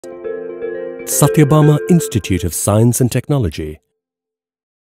Sathyabama Institute of Science and Technology.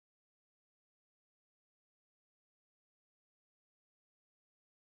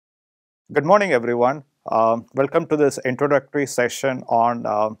 Good morning, everyone. Welcome to this introductory session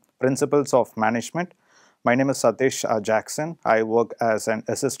on principles of management. My name is Sathish Jackson. I work as an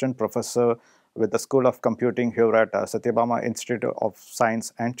assistant professor with the School of Computing here at Sathyabama Institute of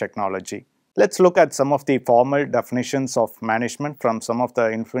Science and Technology. Let's look at some of the formal definitions of management from some of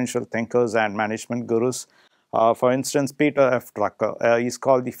the influential thinkers and management gurus. For instance, Peter F. Drucker, he's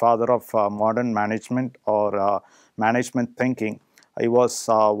called the father of modern management or management thinking. He was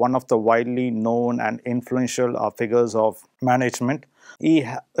one of the widely known and influential figures of management.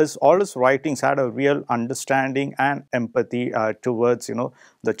 All his writings had a real understanding and empathy towards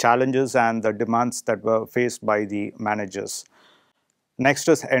the challenges and the demands that were faced by the managers. Next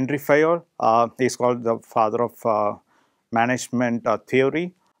is Henry Fayol. He's called the father of management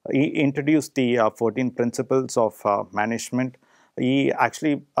theory. He introduced the 14 principles of management. He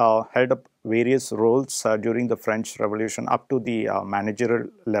actually held up various roles during the French Revolution up to the managerial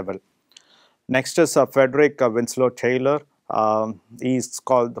level. Next is Frederick Winslow Taylor. He's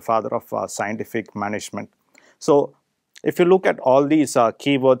called the father of scientific management. So if you look at all these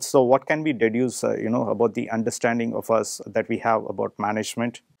keywords, so what can we deduce, about the understanding of us that we have about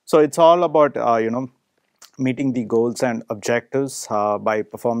management? So it's all about, meeting the goals and objectives by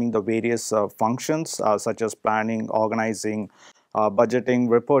performing the various functions such as planning, organizing, budgeting,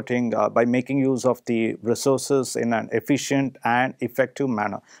 reporting, by making use of the resources in an efficient and effective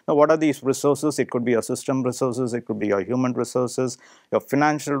manner. Now, what are these resources? It could be your system resources, it could be your human resources, your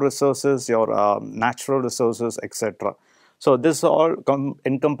financial resources, your natural resources, etc. So this all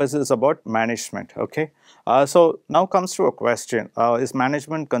encompasses about management. Okay. So now comes to a question: is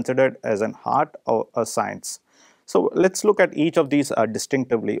management considered as an art or a science? So let's look at each of these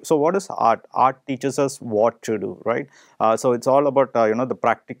distinctively. So what is art? Art teaches us what to do, right? So it's all about the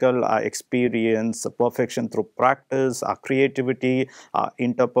practical experience, perfection through practice, creativity,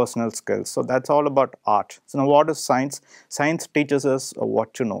 interpersonal skills. So that's all about art. So now what is science? Science teaches us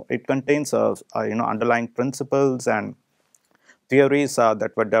what to know. It contains underlying principles and theories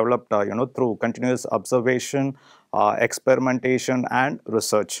that were developed through continuous observation, experimentation, and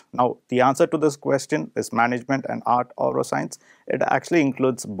research. Now the answer to this question, is management an art or a science? It actually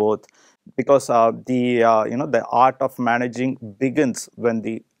includes both, because the art of managing begins when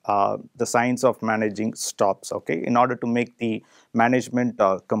the science of managing stops. Okay, in order to make the management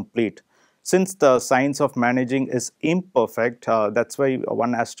complete. Since the science of managing is imperfect, that's why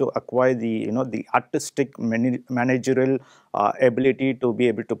one has to acquire the artistic managerial ability to be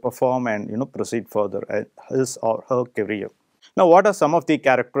able to perform and proceed further at his or her career. Now, what are some of the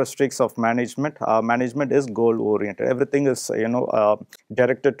characteristics of management? Management is goal-oriented. Everything is,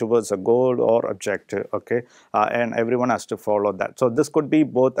 directed towards a goal or objective, okay? And everyone has to follow that. So this could be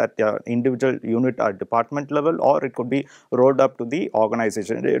both at the individual unit or department level, or it could be rolled up to the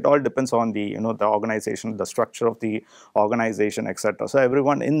organization. It all depends on the organization, the structure of the organization, etc. So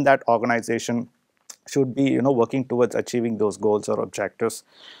everyone in that organization should be working towards achieving those goals or objectives.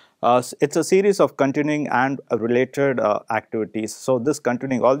 It's a series of continuing and related activities. So this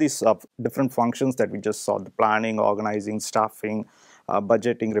continuing, all these different functions that we just saw, the planning, organizing, staffing,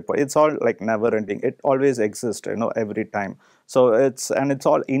 budgeting, report, it's all like never ending. It always exists every time. So it's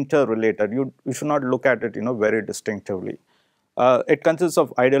all interrelated. You should not look at it very distinctively. It consists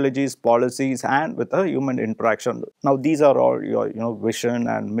of ideologies, policies, and with a human interaction. Now, these are all your vision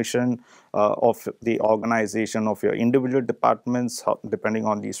and mission of the organization, of your individual departments, depending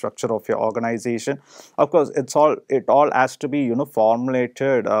on the structure of your organization. Of course, it all has to be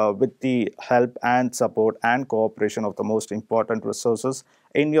formulated with the help and support and cooperation of the most important resources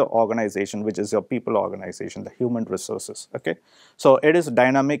in your organization, which is your people organization, the human resources. Okay, so it is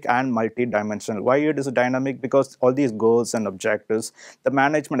dynamic and multi-dimensional. Why it is dynamic? Because all these goals and objectives, the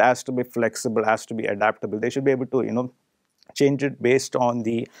management has to be flexible, has to be adaptable. They should be able to change it based on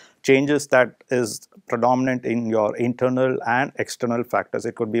the changes that is predominant in your internal and external factors.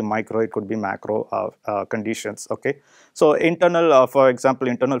 It could be micro, it could be macro conditions. Okay, so internal, for example,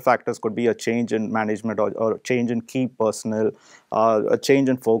 internal factors could be a change in management or change in key personnel, a change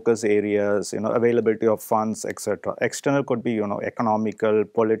in focus areas, availability of funds, etc. External could be economical,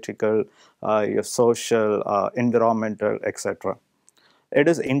 political, your social, environmental, etc. It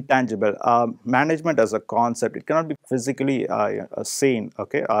is intangible. Management as a concept, it cannot be physically seen,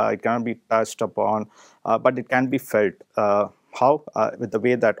 okay? It cannot be touched upon, but it can be felt. How? With the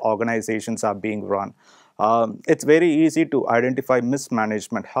way that organizations are being run. It's very easy to identify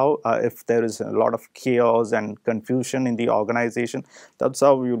mismanagement. How if there is a lot of chaos and confusion in the organization, that's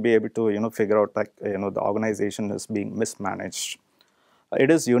how you'll be able to figure out like the organization is being mismanaged.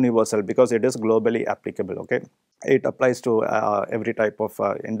 It is universal because it is globally applicable. Okay, it applies to every type of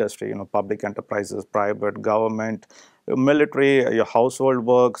industry. Public enterprises, private, government, military, your household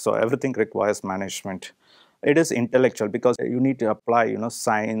work. So everything requires management. It is intellectual because you need to apply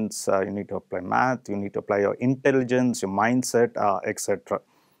science, you need to apply math, you need to apply your intelligence, your mindset, etc.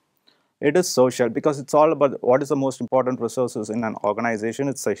 It is social because it's all about what is the most important resources in an organization.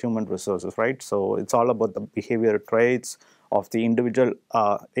 It's the human resources, right? So it's all about the behavior traits of the individual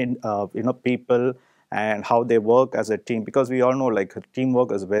people and how they work as a team, because we all know like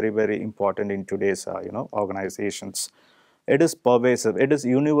teamwork is very, very important in today's organizations. It is pervasive, it is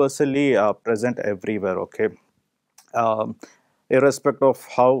universally present everywhere. Okay, um, irrespective of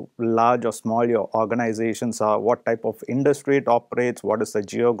how large or small your organizations are, what type of industry it operates, what is the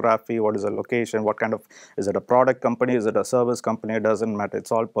geography, what is the location, what kind of, is it a product company, is it a service company, it doesn't matter,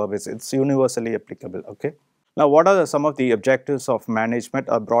 it's all pervasive, it's universally applicable. Okay, now what are some of the objectives of management?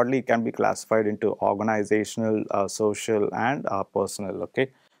 Broadly can be classified into organizational, social, and personal.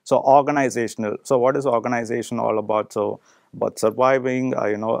 Okay, so organizational, so what is organization all about? So about surviving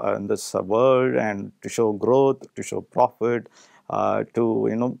in this world, and to show growth, to show profit,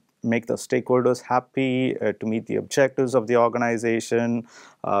 to make the stakeholders happy, to meet the objectives of the organization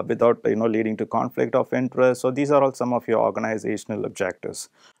without leading to conflict of interest. So these are all some of your organizational objectives.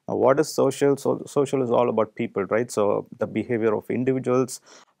 Now, what is social? So social is all about people, right? So the behavior of individuals,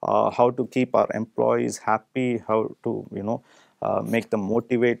 how to keep our employees happy, how to make them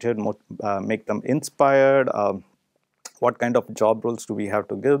motivated, make them inspired. What kind of job roles do we have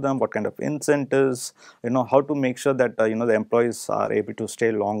to give them, what kind of incentives, how to make sure that the employees are able to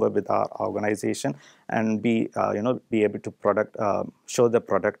stay longer with our organization and be be able to show the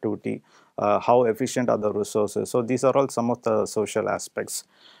productivity, how efficient are the resources. So these are all some of the social aspects.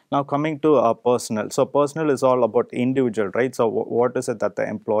 Now coming to personal, so personal is all about individual, right? So what is it that the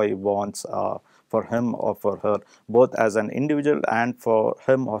employee wants for him or for her, both as an individual and for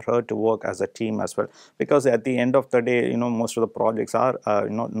him or her to work as a team as well, because at the end of the day most of the projects are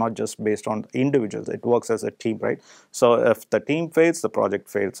not just based on individuals, it works as a team, right? So if the team fails, the project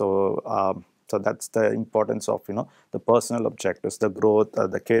fails. So that's the importance of the personal objectives, the growth,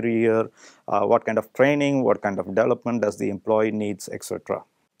 the career, what kind of training, what kind of development does the employee needs, etc.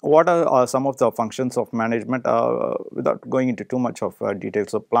 What are some of the functions of management, without going into too much of detail?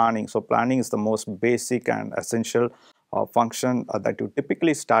 So planning. So planning is the most basic and essential function that you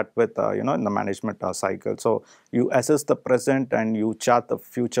typically start with in the management cycle. So you assess the present and you chart the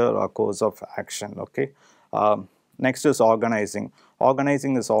future course of action. Okay. Next is organizing.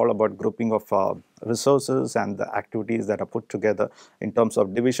 Organizing is all about grouping of resources and the activities that are put together in terms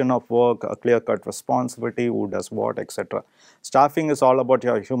of division of work, a clear-cut responsibility, who does what, etc. Staffing is all about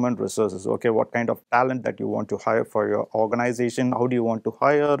your human resources. Okay, what kind of talent that you want to hire for your organization, how do you want to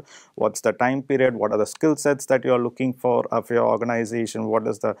hire, what's the time period, what are the skill sets that you are looking for your organization, what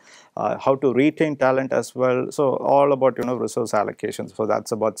is the how to retain talent as well. So all about resource allocation. So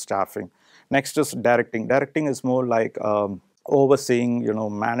that's about staffing. Next is directing. Directing is more like overseeing,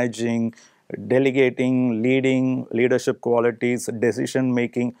 managing, delegating, leading, leadership qualities, decision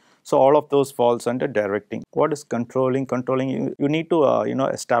making. So all of those falls under directing. What is controlling? Controlling, you need to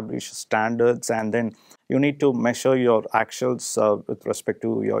establish standards, and then you need to measure your actuals with respect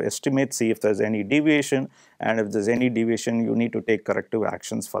to your estimates, see if there's any deviation, and if there's any deviation, you need to take corrective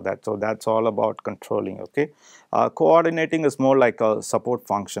actions for that. So that's all about controlling. Okay, coordinating is more like a support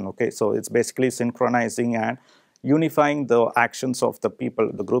function. Okay, so it's basically synchronizing and unifying the actions of the people,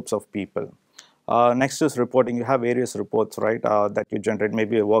 the groups of people. Next is reporting. You have various reports, right, that you generate,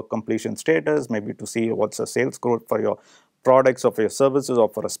 maybe a work completion status, maybe to see what's the sales growth for your products or for your services or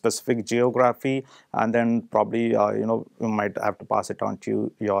for a specific geography, and then probably you might have to pass it on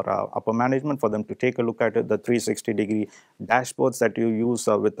to your upper management for them to take a look at it, the 360-degree dashboards that you use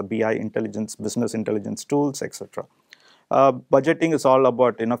with the BI intelligence, business intelligence tools, etc. Budgeting is all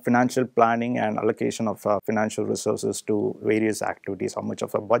about financial planning and allocation of financial resources to various activities. How much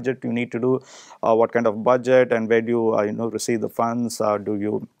of a budget you need to do, what kind of budget, and where do you receive the funds? Do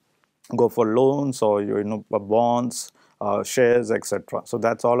you go for loans or bonds, shares, etc. So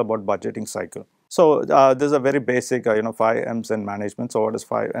that's all about budgeting cycle. So there's a very basic 5 M's in management. So what is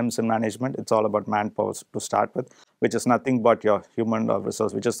 5 M's in management? It's all about manpower to start with. which is nothing but your human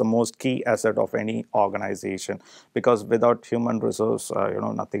resource, which is the most key asset of any organization, because without human resource,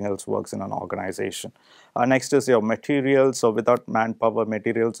 nothing else works in an organization. Next is your materials. So without manpower,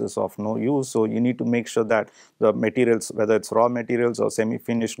 materials is of no use. So you need to make sure that the materials, whether it's raw materials or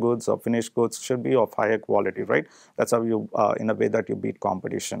semi-finished goods or finished goods, should be of higher quality, right? That's how you, in a way that you beat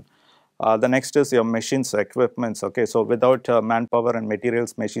competition. The next is your machines, equipments. Okay, so without manpower and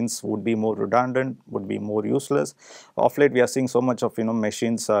materials, machines would be more redundant, would be more useless. Of late, we are seeing so much of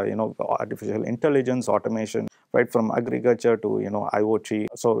machines, artificial intelligence, automation, right from agriculture to IoT.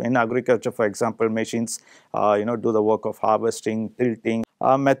 So in agriculture, for example, machines do the work of harvesting, tilting.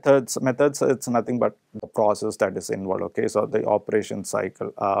 Methods, it's nothing but the process that is involved. Okay, so the operation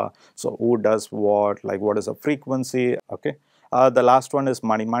cycle. So who does what, like what is the frequency? Okay. The last one is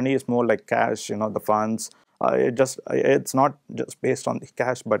money. Money is more like cash, the funds. It's not just based on the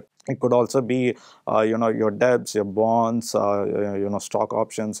cash, but it could also be, your debts, your bonds, stock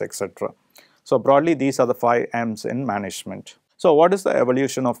options, etc. So broadly, these are the 5 M's in management. So what is the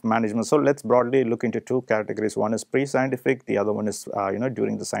evolution of management? So let's broadly look into 2 categories. One is pre-scientific, the other one is,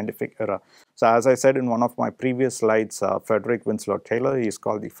 during the scientific era. So as I said in one of my previous slides, Frederick Winslow Taylor, he is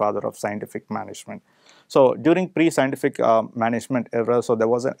called the father of scientific management. So during pre-scientific management era, so there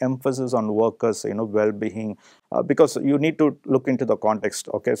was an emphasis on workers, well-being, because you need to look into the context.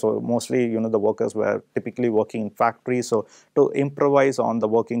 Okay, so mostly, the workers were typically working in factories. So to improvise on the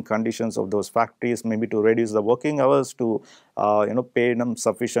working conditions of those factories, maybe to reduce the working hours, to pay them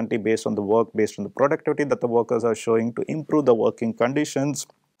sufficiently based on the work, based on the productivity that the workers are showing, to improve the working conditions.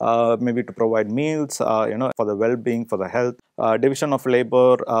 Maybe to provide meals, for the well-being, for the health, division of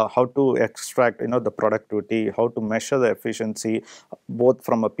labor, how to extract, the productivity, how to measure the efficiency, both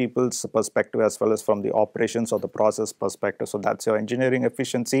from a people's perspective as well as from the operations or the process perspective. So that's your engineering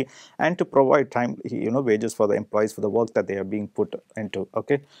efficiency, and to provide time, wages for the employees for the work that they are being put into.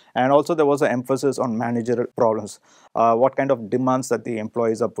 Okay, and also there was an emphasis on managerial problems, what kind of demands that the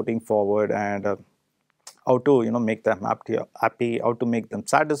employees are putting forward, and how to make them happy, how to make them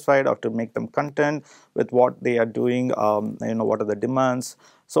satisfied, how to make them content with what they are doing, what are the demands.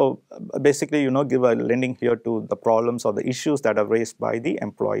 So basically, give a lending here to the problems or the issues that are raised by the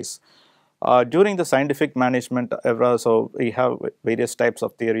employees. During the scientific management era, so we have various types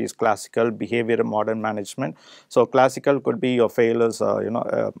of theories: classical, behavioral, modern management. So classical could be your failures,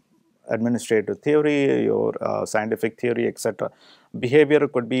 administrative theory, your scientific theory, etc. Behavior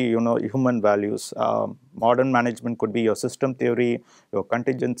could be, human values. Modern management could be your system theory, your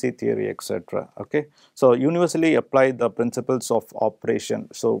contingency theory, etc. Okay, so universally apply the principles of operation.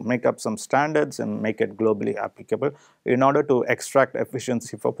 So make up some standards and make it globally applicable in order to extract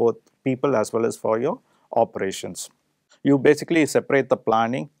efficiency for both people as well as for your operations. You basically separate the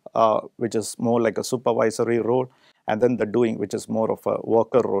planning, which is more like a supervisory role, and then the doing, which is more of a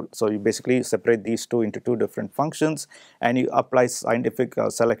worker role. So you basically separate these two into 2 different functions, and you apply scientific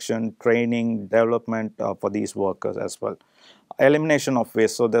selection, training, development for these workers as well. Elimination of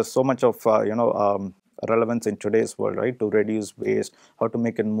waste. So there's so much of relevance in today's world, right? To reduce waste, how to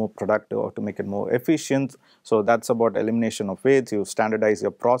make it more productive, how to make it more efficient. So that's about elimination of waste. You standardize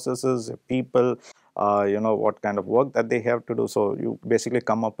your processes, your people, what kind of work that they have to do. So you basically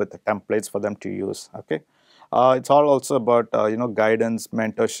come up with the templates for them to use. Okay. It's all also about guidance,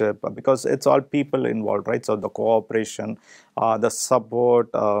 mentorship, because it's all people involved, right? So the cooperation, the support,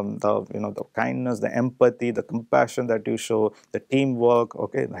 the kindness, the empathy, the compassion that you show, the teamwork,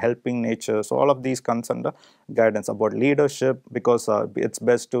 okay, the helping nature. So all of these comes under guidance. About leadership, because it's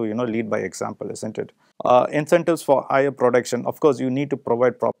best to lead by example, isn't it? Incentives for higher production. Of course, you need to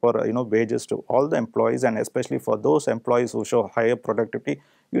provide proper wages to all the employees, and especially for those employees who show higher productivity,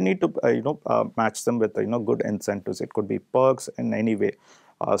 you need to match them with good incentives. It could be perks in any way,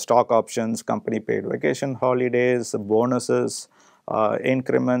 stock options, company paid vacation, holidays, bonuses,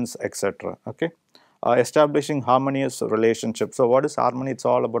 increments, etc. Okay. Establishing harmonious relationships. So what is harmony? It's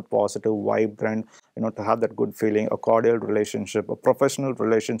all about positive, vibrant, to have that good feeling, a cordial relationship, a professional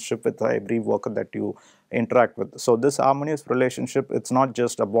relationship with every worker that you interact with. So this harmonious relationship, it's not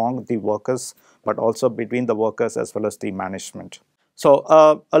just among the workers, but also between the workers as well as the management. So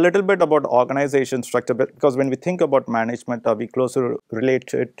a little bit about organization structure, because when we think about management, we closely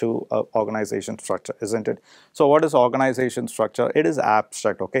relate it to organization structure, isn't it? So what is organization structure? It is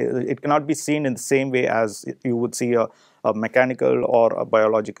abstract, okay? It cannot be seen in the same way as you would see a mechanical or a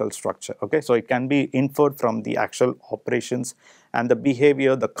biological structure, okay? So it can be inferred from the actual operations and the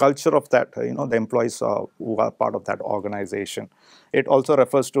behavior, the culture of that, the employees who are part of that organization. It also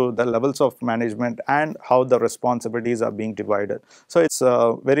refers to the levels of management and how the responsibilities are being divided. So it's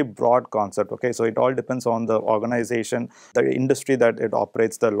a very broad concept. Okay, so it all depends on the organization, the industry that it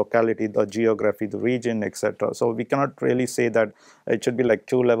operates, the locality, the geography, the region, etc. So we cannot really say that it should be like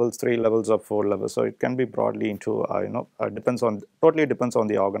 2 levels, 3 levels, or 4 levels. So it can be broadly into totally depends on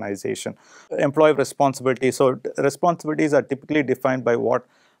the organization. Employee responsibility. So responsibilities are typically defined by what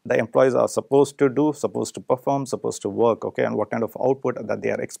the employees are supposed to do, supposed to perform, supposed to work, okay, and what kind of output that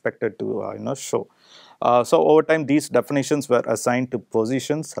they are expected to show. So over time, these definitions were assigned to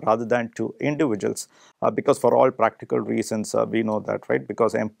positions rather than to individuals, because for all practical reasons, we know that, right?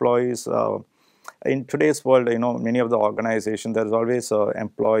 Because employees in today's world, many of the organizations, there's always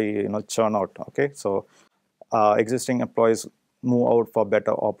employee churn out. Okay, so existing employees move out for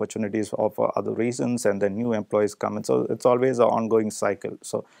better opportunities or for other reasons, and then new employees come in. So it's always an ongoing cycle.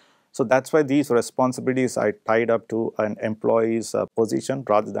 So that's why these responsibilities are tied up to an employee's position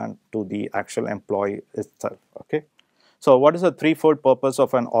rather than to the actual employee itself. Okay. So what is the threefold purpose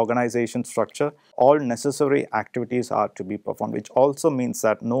of an organization structure? All necessary activities are to be performed, which also means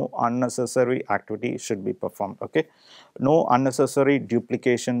that no unnecessary activity should be performed. Okay, no unnecessary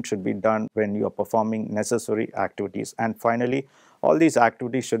duplication should be done when you are performing necessary activities. And finally, all these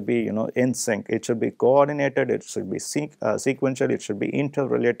activities should be in sync. It should be coordinated. It should be sequential. It should be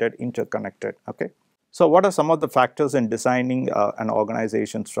interrelated, interconnected. Okay. So what are some of the factors in designing an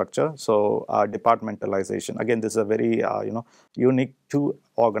organization structure? So departmentalization. Again, this is a very unique to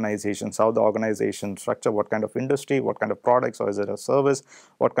organizations. How the organization structure, what kind of industry, what kind of products, or is it a service?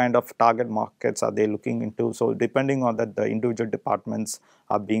 What kind of target markets are they looking into? So depending on that, the individual departments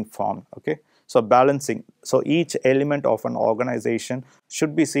are being formed. Okay. So balancing. So each element of an organization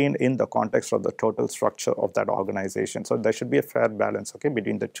should be seen in the context of the total structure of that organization. So there should be a fair balance, okay,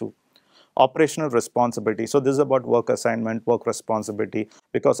 between the two. Operational responsibility. So this is about work assignment, work responsibility,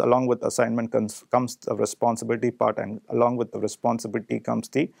 because along with assignment comes the responsibility part, and along with the responsibility comes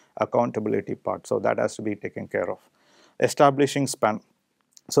the accountability part. So that has to be taken care of. Establishing span.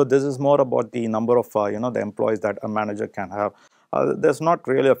 So this is more about the number of the employees that a manager can have. There's not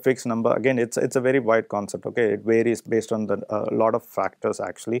really a fixed number. Again, it's a very wide concept. Okay, it varies based on a lot of factors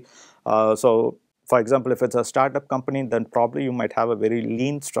actually. So for example, if it's a startup company, then probably you might have a very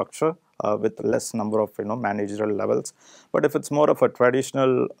lean structure with less number of managerial levels. But if it's more of a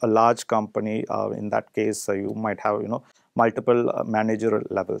traditional large company, in that case you might have multiple managerial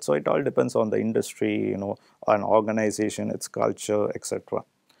levels. So it all depends on the industry, an organization, its culture, etc.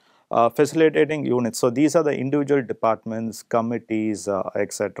 Facilitating units. So these are the individual departments, committees,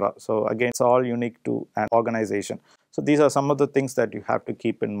 etc. So again, it's all unique to an organization. So these are some of the things that you have to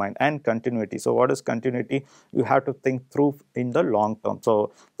keep in mind. And continuity. So what is continuity? You have to think through in the long term.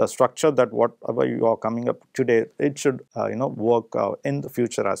 So the structure that whatever you are coming up today, it should work in the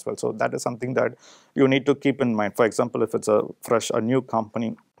future as well. So that is something that you need to keep in mind. For example, if it's a new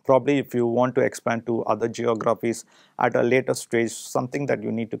company, probably if you want to expand to other geographies at a later stage, something that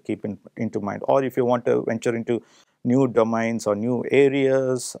you need to keep into mind. Or if you want to venture into new domains or new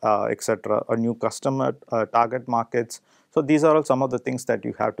areas, etc., or new customer target markets. So these are all some of the things that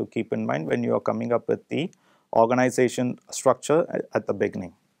you have to keep in mind when you are coming up with the organization structure at the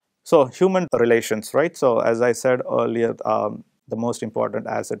beginning. So human relations, right? So as I said earlier, the most important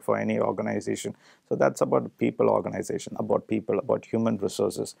asset for any organization. So that's about people organization, about people, about human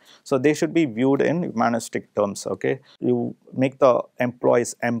resources. So they should be viewed in humanistic terms, okay? You make the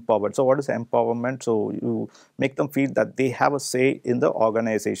employees empowered. So what is empowerment? So you make them feel that they have a say in the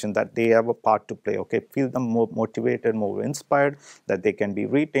organization, that they have a part to play, okay? Feel them more motivated, more inspired, that they can be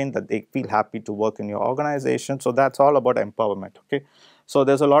retained, that they feel happy to work in your organization. So that's all about empowerment, okay? So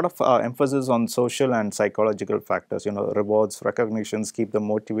there's a lot of emphasis on social and psychological factors, rewards, recognitions, keep them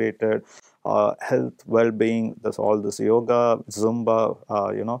motivated, health, well-being, there's all this yoga, Zumba,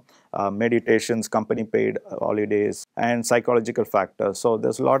 meditations, company paid holidays, and psychological factors. So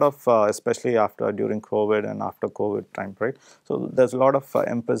there's a lot of, especially during COVID and after COVID time, right? So there's a lot of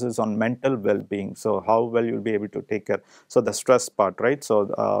emphasis on mental well-being. So how well you'll be able to take care. So the stress part, right?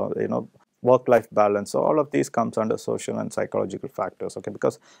 So, work-life balance. So all of these comes under social and psychological factors, okay,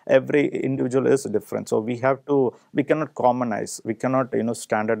 because every individual is different. So we cannot commonize, we cannot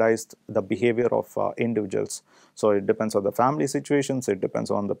standardize the behavior of individuals. So it depends on the family situations, it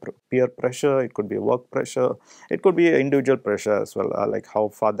depends on the peer pressure, it could be work pressure, it could be individual pressure as well, like how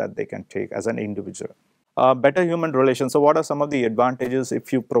far that they can take as an individual. Better human relations. So what are some of the advantages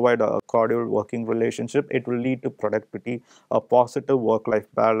if you provide a cordial working relationship? It will lead to productivity, a positive work-life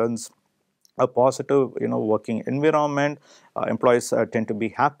balance, a positive working environment. Employees tend to be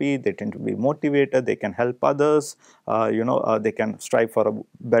happy, they tend to be motivated, they can help others, they can strive for a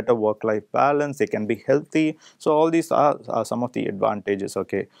better work life balance, they can be healthy. So all these are some of the advantages.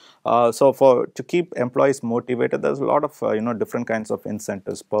 Okay, so for to keep employees motivated, there's a lot of different kinds of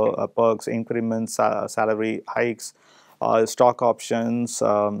incentives, perks, increments, salary hikes, stock options,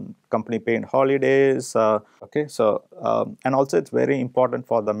 company paid holidays. Okay, so and also it's very important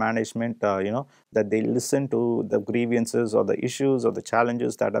for the management, that they listen to the grievances or the issues or the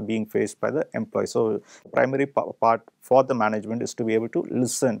challenges that are being faced by the employees. So primary part for the management is to be able to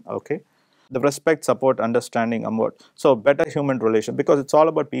listen. Okay, the respect, support, understanding, and what. So better human relation, because it's all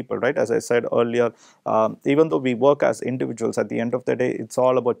about people, right? As I said earlier, even though we work as individuals, at the end of the day, it's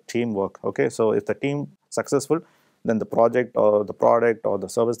all about teamwork. Okay, so if the team successful, then the project or the product or the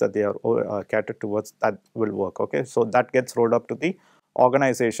service that they are catered towards, that will work. Okay, so that gets rolled up to the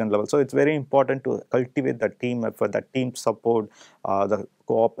organization level. So it's very important to cultivate the team effort, the team support, the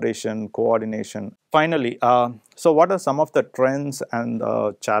cooperation, coordination. Finally, so what are some of the trends and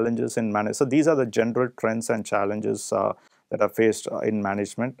challenges in management? So these are the general trends and challenges that are faced in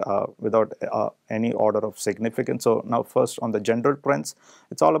management, without any order of significance. So now first on the general trends,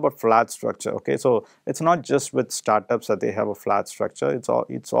 it's all about flat structure. Okay, so it's not just with startups that they have a flat structure.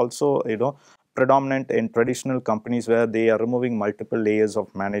 It's also predominant in traditional companies where they are removing multiple layers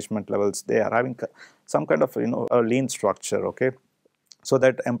of management levels. They are having some kind of a lean structure. Okay, so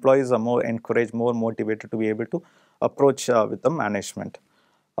that employees are more encouraged, more motivated to be able to approach with the management.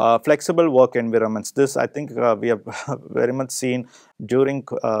 Flexible work environments. This, I think, we have very much seen during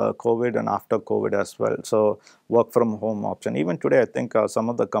COVID and after COVID as well. So work from home option. Even today, I think some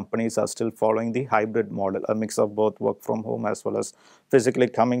of the companies are still following the hybrid model, a mix of both work from home as well as physically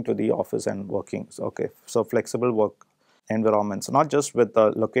coming to the office and working. So, okay, so flexible work environments, not just with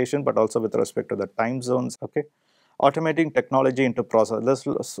the location, but also with respect to the time zones. Okay, automating technology into process.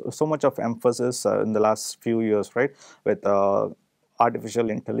 There's so much of emphasis in the last few years, right, with artificial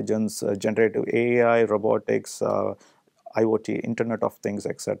intelligence, generative AI, robotics, IoT, Internet of Things,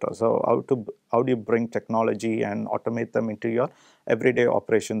 etc. So how do you bring technology and automate them into your everyday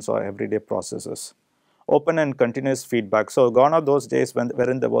operations or everyday processes? Open and continuous feedback. So gone are those days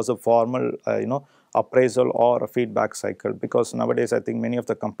wherein there was a formal appraisal or a feedback cycle, because nowadays I think many of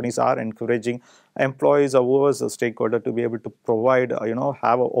the companies are encouraging employees or who is a stakeholder to be able to provide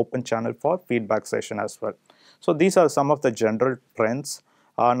have an open channel for feedback session as well. So these are some of the general trends.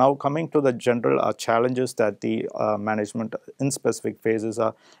 Now coming to the general challenges that the management in specific phases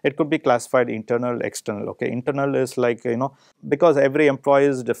are, it could be classified internal, external. Okay, internal is like, because every employee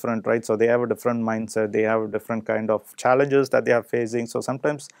is different, right? So they have a different mindset, they have a different kind of challenges that they are facing. So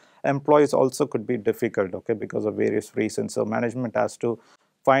sometimes employees also could be difficult, okay, because of various reasons. So management has to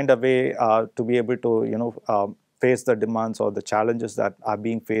find a way to be able to, face the demands or the challenges that are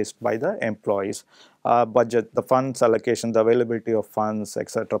being faced by the employees. Budget, the funds allocation, the availability of funds,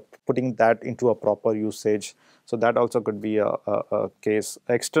 etc., putting that into a proper usage. So that also could be a case.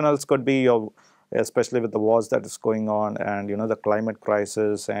 Externals could be especially with the wars that is going on, and the climate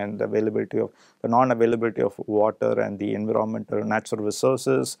crisis, and the non-availability of water and the environmental natural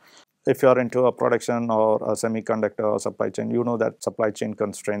resources. If you're into a production or a semiconductor or supply chain, you know that supply chain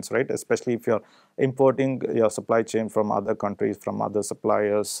constraints, right? Especially if you're importing your supply chain from other countries, from other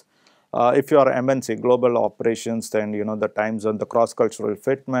suppliers. If you are MNC, global operations, then the time zone, the cross-cultural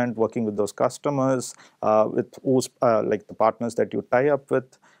fitment, working with those customers, with who's like the partners that you tie up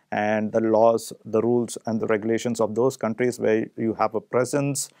with, and the laws, the rules, and the regulations of those countries where you have a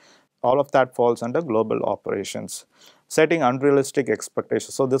presence. All of that falls under global operations. Setting unrealistic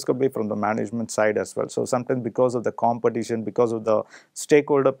expectations. So this could be from the management side as well. So sometimes because of the competition, because of the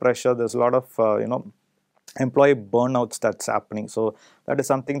stakeholder pressure, there's a lot of employee burnouts that's happening. So that is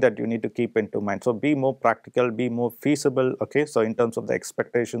something that you need to keep into mind. So be more practical, be more feasible. Okay, so in terms of the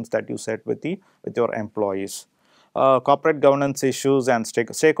expectations that you set with your employees. Corporate governance issues and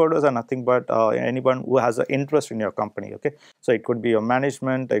stakeholders are nothing but anyone who has an interest in your company. Okay, so it could be your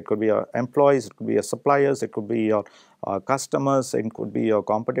management, it could be your employees, it could be your suppliers, it could be your customers, it could be your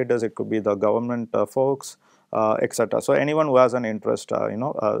competitors, it could be the government folks, etc. So anyone who has an interest,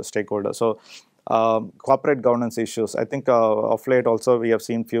 stakeholder. So corporate governance issues. I think of late also we have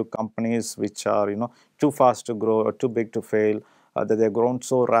seen few companies which are too fast to grow or too big to fail. That they've grown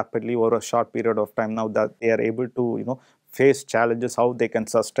so rapidly over a short period of time now that they are able to face challenges, how they can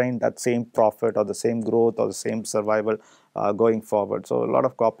sustain that same profit or the same growth or the same survival going forward. So a lot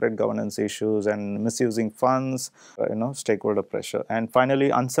of corporate governance issues and misusing funds, stakeholder pressure. And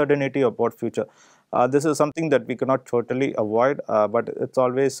finally, uncertainty about future. This is something that we cannot totally avoid, but it's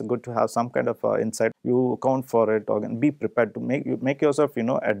always good to have some kind of insight. You account for it, or be prepared to make yourself,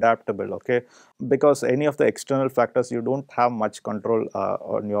 adaptable. Okay, because any of the external factors, you don't have much control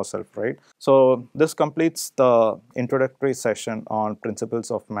on yourself, right? So this completes the introductory session on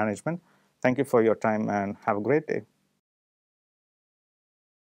principles of management. Thank you for your time and have a great day.